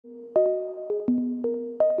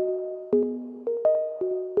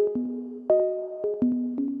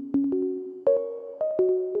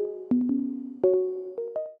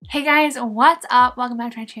Hey guys, what's up? Welcome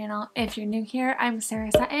back to my channel. If you're new here, I'm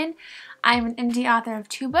Sarah Sutton. I'm an indie author of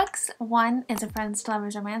 2 books. One is a friends to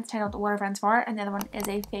lovers romance titled What Are Friends For? And the other one is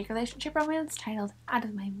a fake relationship romance titled Out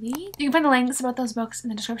of My League. You can find the links about those books in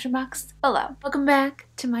the description box below. Welcome back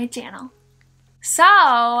to my channel.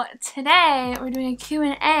 So today we're doing a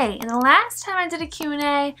Q&A, and the last time I did a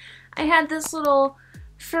Q&A, I had this little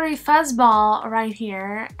furry fuzzball right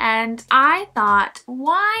here, and I thought,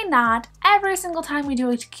 why not every single time we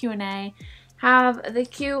do a Q&A have the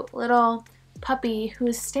cute little puppy who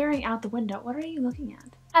is staring out the window. What are you looking at?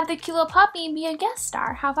 Have the cute little puppy be a guest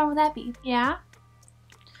star. How fun would that be? Yeah?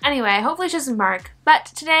 Anyway, hopefully she doesn't bark. But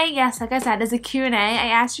today, yes, like I said, is a Q&A. I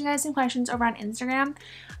asked you guys some questions over on Instagram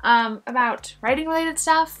about writing related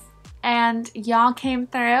stuff, and y'all came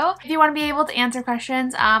through. If you want to be able to answer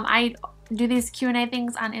questions, I do these Q&A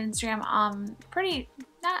things on Instagram pretty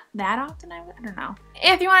not that often, I don't know.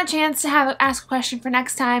 If you want a chance to ask a question for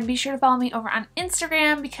next time, be sure to follow me over on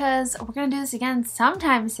Instagram because we're gonna do this again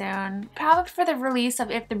sometime soon. Probably for the release of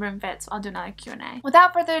If the Broom Fits, I'll do another Q&A.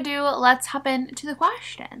 Without further ado, let's hop into the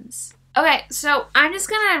questions. Okay, so I'm just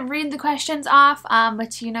gonna read the questions off,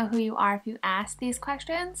 but you know who you are if you ask these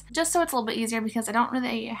questions. Just so it's a little bit easier because I don't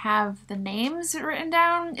really have the names written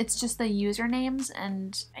down. It's just the usernames,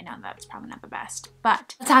 and I know that's probably not the best,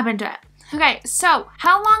 but let's hop into it. Okay, so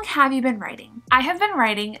how long have you been writing? I have been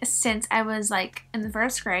writing since I was like in the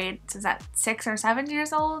 1st grade, since at 6 or 7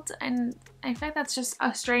 years old, and I feel like that's just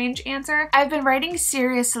a strange answer. I've been writing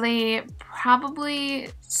seriously probably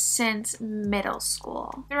since middle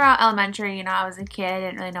school. Throughout elementary, you know, I was a kid, I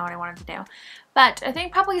didn't really know what I wanted to do. But I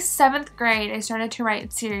think probably 7th grade I started to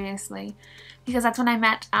write seriously because that's when I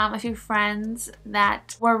met a few friends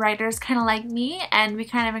that were writers kind of like me, and we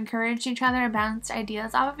kind of encouraged each other and bounced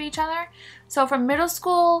ideas off of each other. So from middle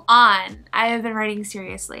school on, I have been writing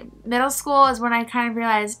seriously. Middle school is when I kind of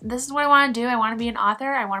realized this is what I want to do. I want to be an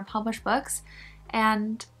author. I want to publish books.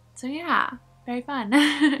 And so yeah, very fun.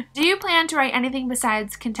 Do you plan to write anything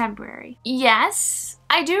besides contemporary? Yes,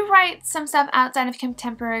 I do write some stuff outside of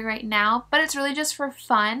contemporary right now, but it's really just for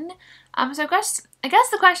fun. So I guess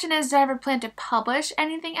the question is, do I ever plan to publish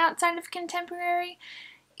anything outside of contemporary?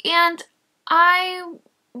 And I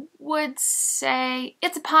would say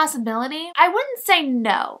it's a possibility. I wouldn't say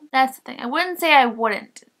no. That's the thing. I wouldn't say I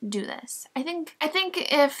wouldn't do this. I think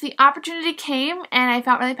if the opportunity came and I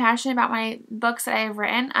felt really passionate about my books that I have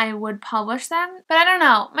written, I would publish them. But I don't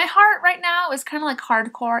know. My heart right now is kind of like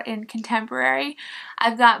hardcore in contemporary.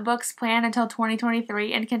 I've got books planned until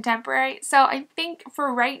 2023 in contemporary. So I think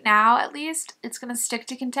for right now, at least, it's going to stick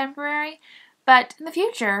to contemporary. But in the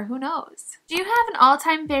future, who knows? Do you have an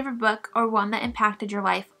all-time favorite book or one that impacted your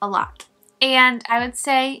life a lot? And I would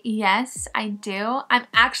say yes, I do. I'm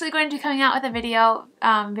actually going to be coming out with a video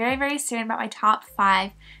very, very soon about my top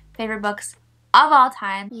 5 favorite books of all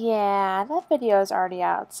time. Yeah, that video is already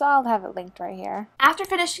out, so I'll have it linked right here. After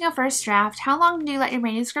finishing a first draft, how long do you let your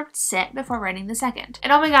manuscript sit before writing the second?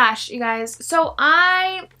 And oh my gosh, you guys, so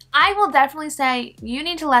I will definitely say you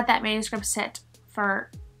need to let that manuscript sit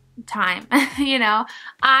for time. You know,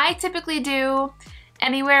 I typically do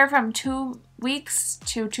anywhere from 2 weeks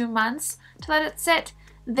to 2 months to let it sit.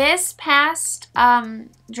 This past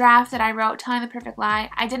draft that I wrote, Telling the Perfect Lie,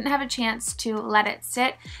 I didn't have a chance to let it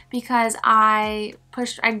sit because I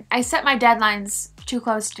set my deadlines too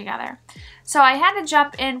close together. So I had to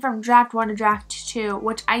jump in from draft 1 to draft 2,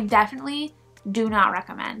 which I definitely do not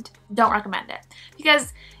recommend. Don't recommend it.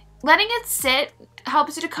 Because letting it sit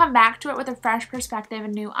helps you to come back to it with a fresh perspective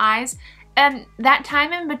and new eyes. And that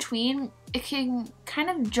time in between, it can kind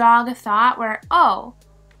of jog a thought where, oh,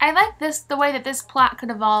 I like the way that this plot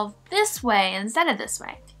could evolve this way instead of this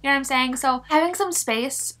way. You know what I'm saying? So having some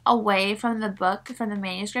space away from the book, from the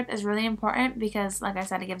manuscript, is really important because, like I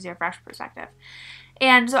said, it gives you a fresh perspective.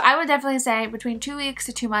 And so I would definitely say between 2 weeks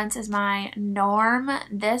to 2 months is my norm.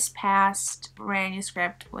 This past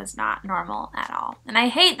manuscript was not normal at all. And I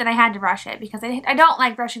hate that I had to rush it because I don't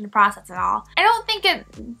like rushing the process at all. I don't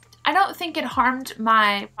think it harmed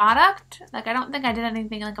my product. Like, I don't think I did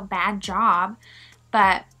anything like a bad job,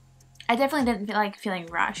 but I definitely didn't feel like feeling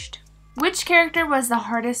rushed. Which character was the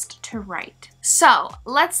hardest to write? So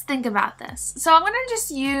let's think about this. So I'm gonna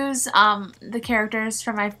just use the characters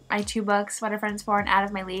from my 2 books, What Are Friends For and Out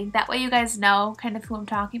of My League. That way you guys know kind of who I'm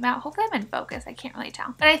talking about. Hopefully I'm in focus, I can't really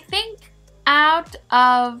tell. But I think out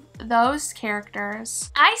of those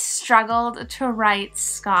characters, I struggled to write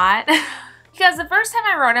Scott. Because the first time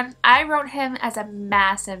I wrote him as a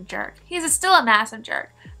massive jerk. He's still a massive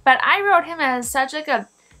jerk. But I wrote him as such like a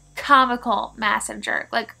comical massive jerk.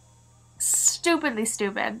 Like, stupidly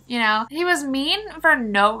stupid, you know? He was mean for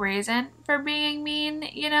no reason for being mean,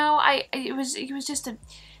 you know? He was just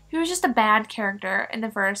a bad character in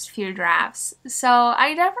the first few drafts. So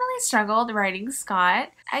I definitely struggled writing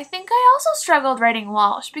Scott. I think I also struggled writing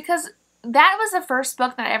Walsh because that was the first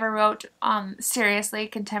book that I ever wrote seriously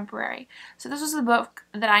contemporary. So this was the book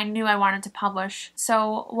that I knew I wanted to publish.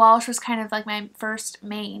 So Walsh was kind of like my first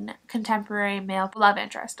main contemporary male love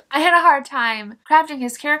interest. I had a hard time crafting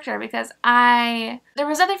his character because there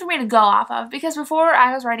was nothing for me to go off of, because before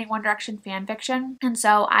I was writing One Direction fan fiction, and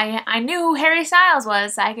so I knew who Harry Styles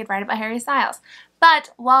was, so I could write about Harry Styles.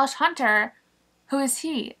 But Walsh Hunter, who is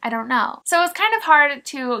he? I don't know. So it's kind of hard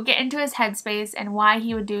to get into his headspace and why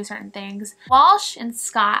he would do certain things. Walsh and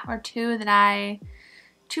Scott were two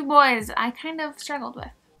boys I kind of struggled with.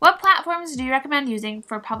 What platforms do you recommend using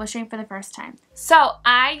for publishing for the first time? So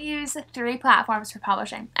I use 3 platforms for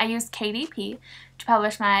publishing. I use KDP to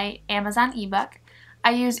publish my Amazon ebook.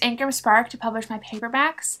 I use Ingram Spark to publish my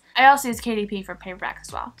paperbacks. I also use KDP for paperback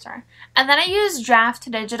as well, sorry. And then I use Draft to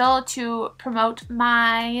Digital to promote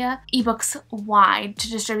my ebooks wide, to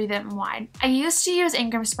distribute them wide. I used to use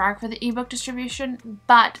Ingram Spark for the ebook distribution,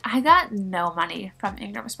 but I got no money from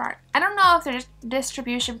Ingram Spark. I don't know if their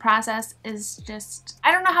distribution process is just,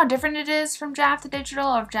 I don't know how different it is from Draft to Digital,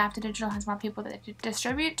 or if Draft to Digital has more people that they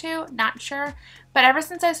distribute to, not sure. But ever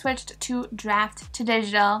since I switched to Draft to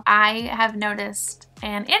Digital, I have noticed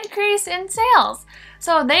an increase in sales.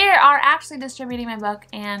 So they are actually distributing my book,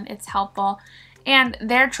 and it's helpful. And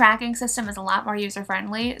their tracking system is a lot more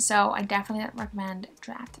user-friendly, so I definitely recommend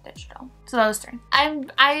Draft to Digital. So those 3.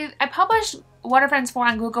 I published What Are Friends For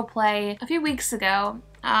on Google Play a few weeks ago,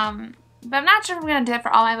 but I'm not sure if I'm going to do it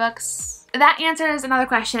for all my books. That answers another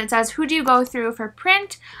question. It says, who do you go through for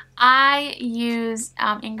print? I use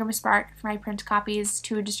Ingram Spark for my print copies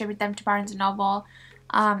to distribute them to Barnes & Noble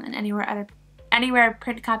and anywhere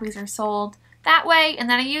print copies are sold that way. And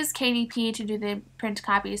then I use KDP to do the print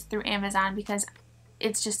copies through Amazon because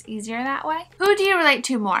it's just easier that way. Who do you relate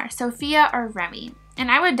to more, Sophia or Remy? And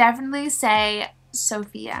I would definitely say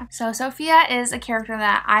Sophia. So Sophia is a character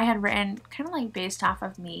that I had written kind of like based off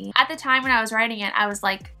of me. At the time when I was writing it, I was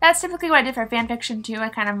like, that's typically what I did for fan fiction too. I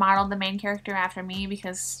kind of modeled the main character after me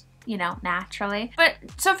because, you know, naturally. But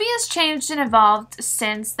Sophia's changed and evolved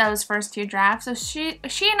since those first few drafts. So she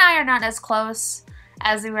and I are not as close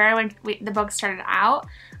as we were when the book started out.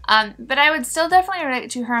 But I would still definitely relate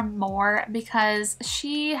to her more because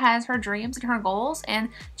she has her dreams and her goals, and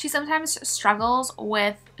she sometimes struggles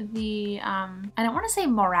with the, I don't want to say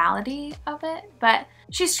morality of it, but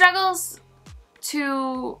she struggles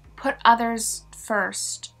to put others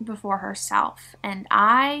first before herself. And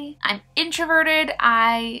I'm introverted.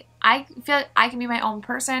 I feel like I can be my own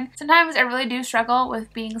person. Sometimes I really do struggle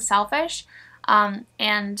with being selfish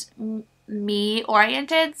and me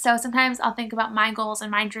oriented, so sometimes I'll think about my goals and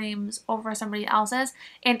my dreams over somebody else's,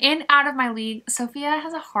 and in Out of My League, Sophia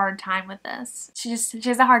has a hard time with this. She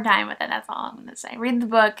has a hard time with it, that's all I'm gonna say. Read the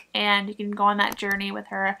book and you can go on that journey with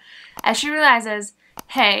her as she realizes,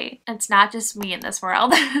 hey, it's not just me in this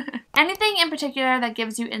world. Anything in particular that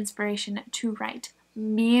gives you inspiration to write?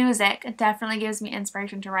 Music definitely gives me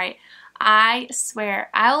inspiration to write. I swear,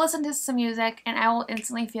 I'll listen to some music and I will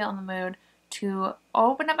instantly feel in the mood to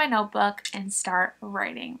open up my notebook and start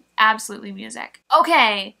writing. Absolutely music.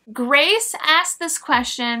 Okay, Grace asked this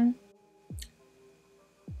question,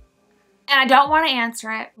 and I don't want to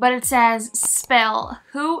answer it, but it says, Spill,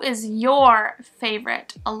 who is your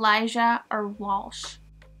favorite, Elijah or Walsh?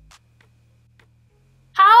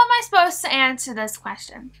 How am I supposed to answer this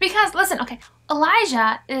question? Because, listen, okay,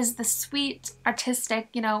 Elijah is the sweet, artistic,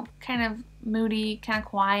 you know, kind of moody, kind of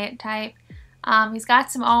quiet type. He's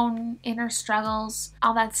got some own inner struggles,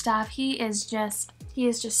 all that stuff. He is just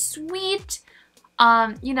sweet.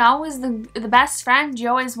 You know, is the best friend you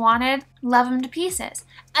always wanted. Love him to pieces.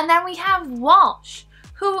 And then we have Walsh,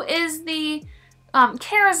 who is the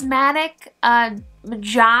charismatic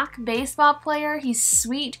jock baseball player. He's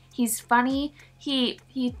sweet. He's funny. He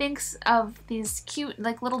thinks of these cute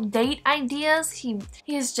like little date ideas.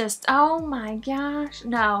 He's just, oh my gosh,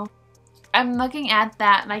 no. I'm looking at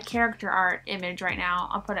my character art image right now.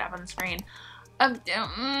 I'll put it up on the screen.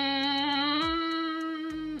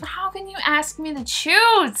 How can you ask me to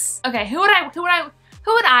choose? Okay, who would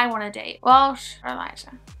I want to date? Walsh or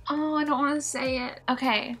Elijah? Oh, I don't want to say it.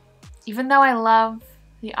 Okay, even though I love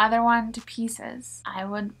the other one to pieces,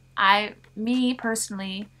 me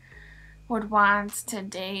personally would want to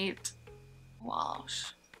date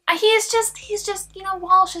Walsh. He's just, you know,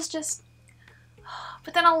 Walsh is just.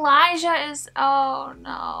 But then Elijah is, oh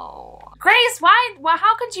no. Grace, why,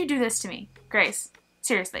 how could you do this to me? Grace,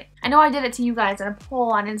 Seriously. I know I did it to you guys in a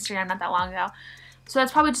poll on Instagram not that long ago. So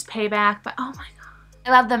that's probably just payback, but oh my god.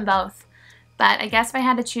 I love them both. But I guess if I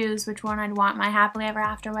had to choose which one I'd want my happily ever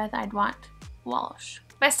after with, I'd want Walsh.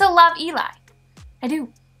 But I still love Eli. I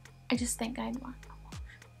do. I just think I'd want Walsh.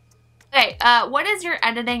 Okay, what is your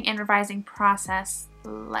editing and revising process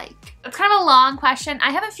like? It's kind of a long question.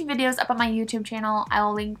 I have a few videos up on my YouTube channel. I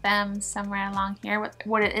will link them somewhere along here,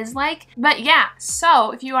 what it is like. But yeah,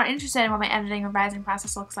 so if you are interested in what my editing and revising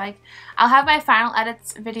process looks like, I'll have my final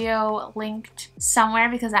edits video linked somewhere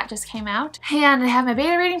because that just came out. And I have my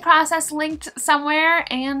beta reading process linked somewhere,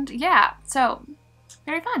 and yeah, so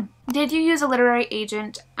very fun. Did you use a literary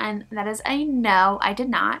agent? And that is a no, I did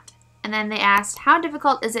not. And then they asked, how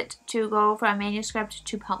difficult is it to go from a manuscript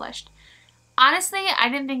to published? Honestly, I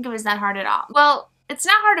didn't think it was that hard at all. Well, it's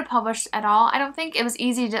not hard to publish at all. I don't think it was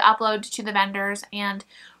easy to upload to the vendors and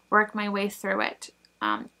work my way through it.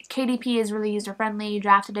 KDP is really user-friendly.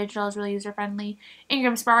 Draft2Digital is really user-friendly.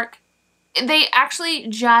 Ingram Spark, they actually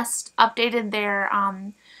just updated their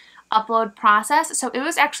upload process, so it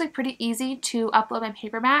was actually pretty easy to upload my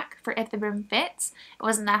paperback for If the Broom Fits. It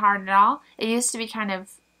wasn't that hard at all. It used to be kind of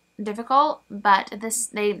difficult, but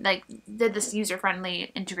they like did this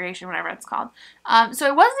user-friendly integration, whatever it's called. So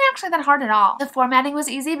it wasn't actually that hard at all. The formatting was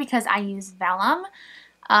easy because I use Vellum.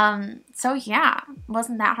 So yeah, it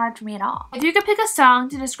wasn't that hard for me at all. If you could pick a song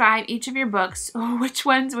to describe each of your books, which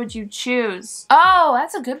ones would you choose? Oh,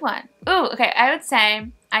 that's a good one. Ooh, okay, I would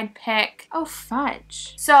say I'd pick, oh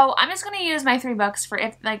fudge. So I'm just gonna use my 3 books for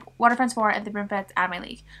Waterfronts 4, If the Broom Fits, Out of My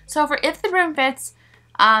League. So for If the Broom Fits,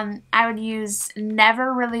 I would use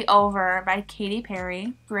Never Really Over by Katy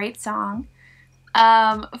Perry. Great song.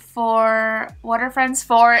 For Waterfronts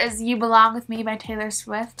 4 is You Belong With Me by Taylor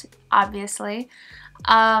Swift, obviously.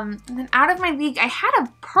 And then Out of My League, I had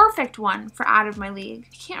a perfect one for Out of My League.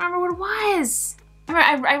 I can't remember what it was.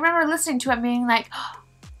 I remember listening to it being like, oh,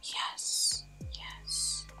 yes,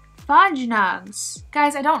 yes. Fudge Nugs.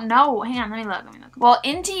 Guys, I don't know. Hang on, let me look. Well,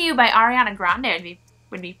 Into You by Ariana Grande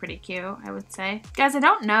would be pretty cute, I would say. Guys, I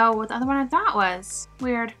don't know what the other one I thought was.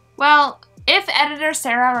 Weird. Well, if editor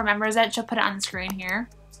Sarah remembers it, she'll put it on the screen here.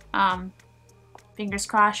 Fingers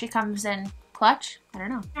crossed she comes in clutch. I don't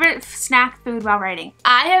know. Favorite snack food while writing.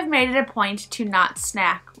 I have made it a point to not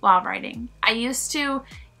snack while writing. I used to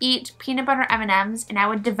eat peanut butter M&Ms and I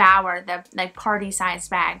would devour the like party-sized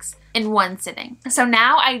bags in one sitting. So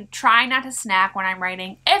now I try not to snack when I'm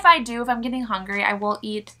writing. If I do, if I'm getting hungry, I will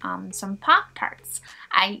eat some Pop-Tarts.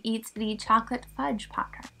 I eat the chocolate fudge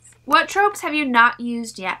Pop-Tarts. What tropes have you not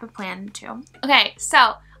used yet but plan to? Okay,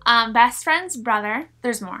 so best friend's brother.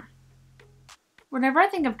 There's more. Whenever I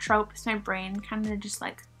think of tropes, my brain kind of just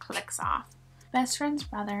like clicks off. Best friend's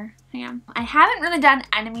brother. Hang on. I haven't really done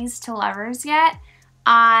enemies to lovers yet.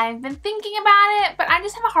 I've been thinking about it, but I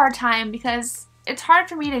just have a hard time because it's hard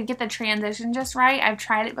for me to get the transition just right. I've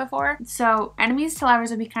tried it before. So enemies to lovers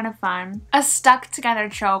would be kind of fun. A stuck together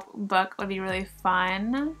trope book would be really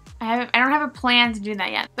fun. I don't have a plan to do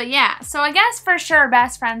that yet. But yeah, so I guess for sure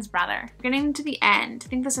best friend's brother. Getting to the end. I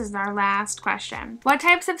think this is our last question. What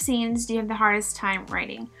types of scenes do you have the hardest time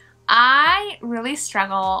writing? I really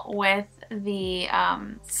struggle with the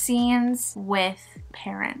scenes with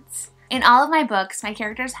parents. In all of my books, my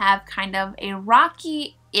characters have kind of a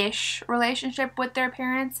rocky-ish relationship with their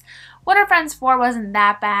parents. Waterfronts 4 wasn't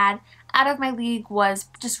that bad. Out of My League was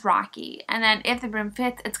just rocky. And then If the Broom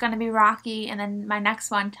Fits, it's going to be rocky. And then my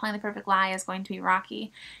next one, Telling the Perfect Lie, is going to be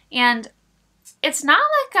rocky. And it's not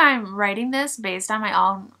like I'm writing this based on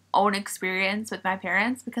my own experience with my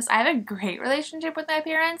parents, because I have a great relationship with my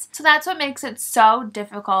parents. So that's what makes it so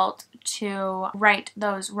difficult to write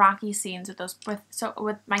those rocky scenes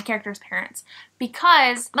with my character's parents,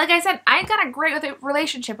 because like I said, I got a great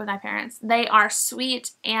relationship with my parents. They are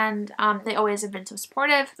sweet and they always have been so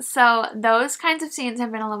supportive. So those kinds of scenes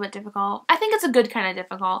have been a little bit difficult. I think it's a good kind of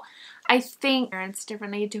difficult. I think parents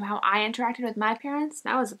differently to how I interacted with my parents.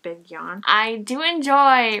 That was a big yawn. I do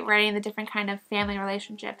enjoy writing the different kind of family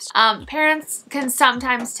relationships. Parents can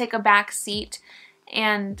sometimes take a back seat,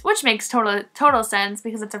 and which makes total sense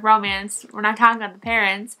because it's a romance. We're not talking about the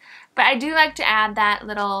parents. But I do like to add that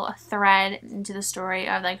little thread into the story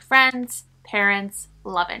of like friends, parents,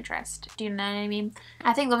 love interest. Do you know what I mean?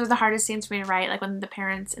 I think those are the hardest scenes for me to write, like when the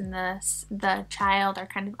parents and the child are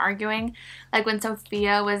kind of arguing. Like when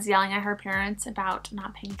Sophia was yelling at her parents about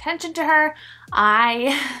not paying attention to her.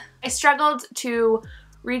 I struggled to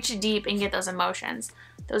reach deep and get those emotions.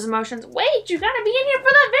 Those emotions, wait, you gotta be in here for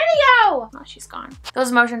the video! Oh, she's gone.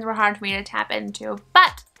 Those emotions were hard for me to tap into,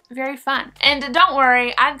 but very fun. And don't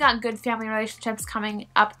worry, I've got good family relationships coming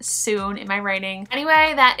up soon in my writing.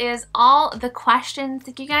 Anyway, that is all the questions.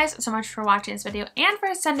 Thank you guys so much for watching this video and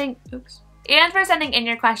for sending, in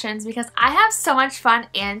your questions, because I have so much fun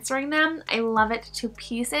answering them. I love it to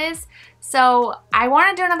pieces. So I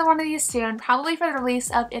want to do another one of these soon, probably for the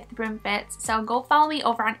release of If the Broom Fits. So go follow me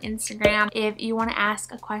over on Instagram if you want to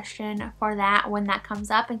ask a question for that when that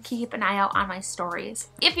comes up, and keep an eye out on my stories.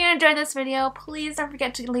 If you enjoyed this video, please don't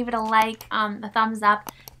forget to leave it a like, a thumbs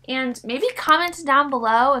up, and maybe comment down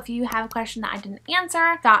below if you have a question that I didn't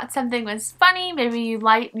answer, thought something was funny, maybe you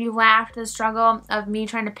laughed at the struggle of me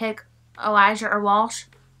trying to pick Elijah or Walsh.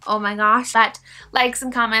 Oh my gosh. But likes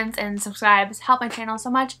and comments and subscribes help my channel so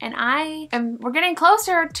much, and we're getting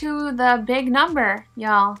closer to the big number,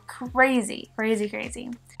 y'all. Crazy, crazy, crazy.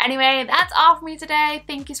 Anyway, that's all for me today.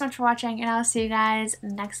 Thank you so much for watching, and I'll see you guys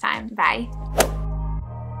next time. Bye.